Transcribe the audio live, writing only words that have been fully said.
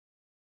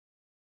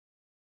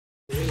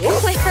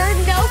Clifford,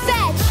 no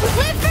fetch!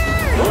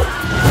 Clifford!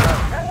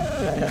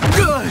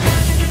 Good!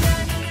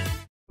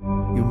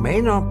 You may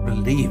not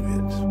believe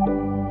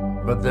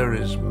it, but there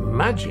is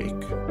magic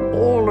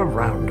all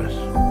around us.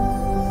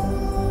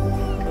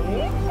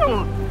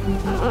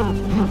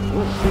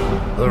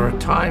 There are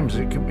times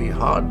it can be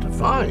hard to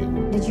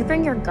find. Did you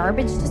bring your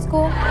garbage to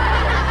school?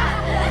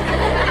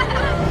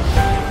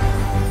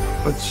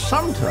 But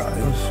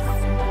sometimes,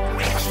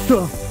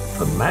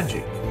 the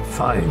magic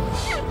finds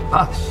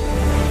us.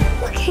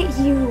 Look at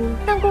you.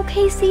 Uncle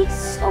Casey,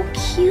 so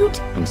cute.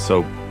 I'm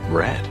so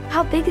rad.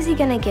 How big is he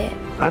gonna get?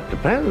 That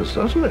depends,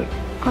 doesn't it?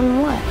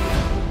 On what?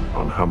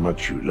 On how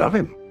much you love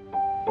him.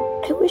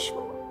 I wish we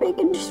were big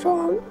and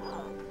strong,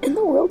 and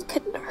the world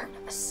couldn't hurt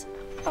us.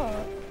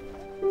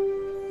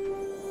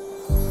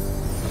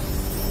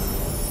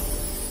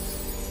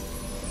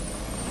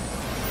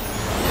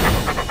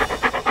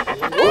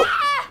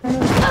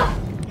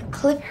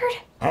 Clifford?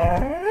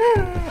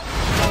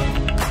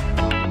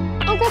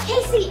 Uncle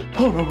Casey!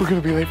 Oh no, we're gonna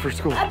be late for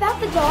school. About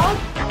the dog?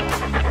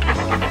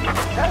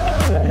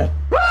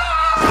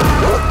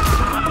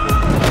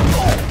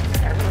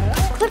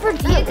 Clifford,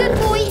 be a good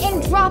boy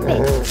and drop it.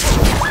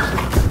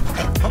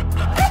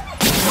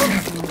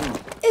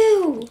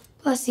 Ew.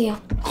 Bless you.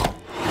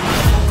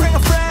 Bring a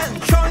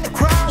friend, join the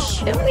crowd.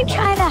 Shouldn't we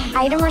try to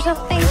hide him or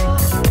something?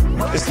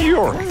 It's New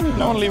York.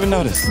 No one will even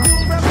notice.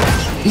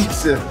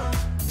 Pizza.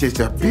 Just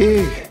a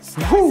big.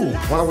 Whew.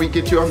 Why don't we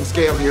get you on the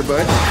scale here,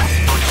 bud?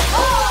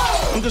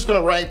 I'm just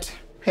gonna write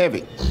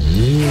heavy.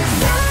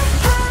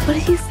 What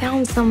if you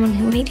found someone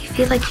who made you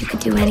feel like you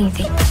could do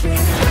anything?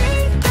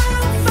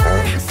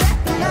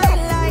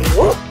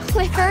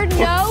 Clifford,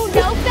 no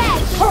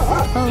fetch!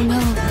 Oh no.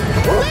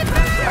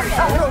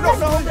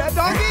 No,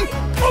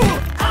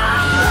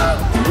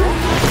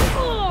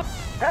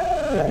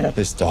 doggy!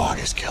 This dog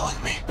is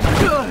killing me.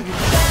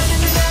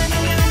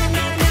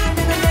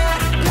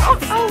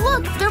 Oh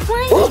look, they're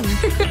playing!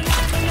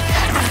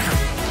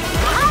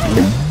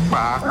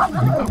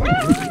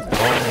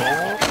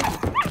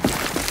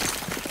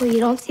 Well, you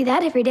don't see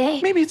that every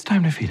day. Maybe it's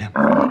time to feed him.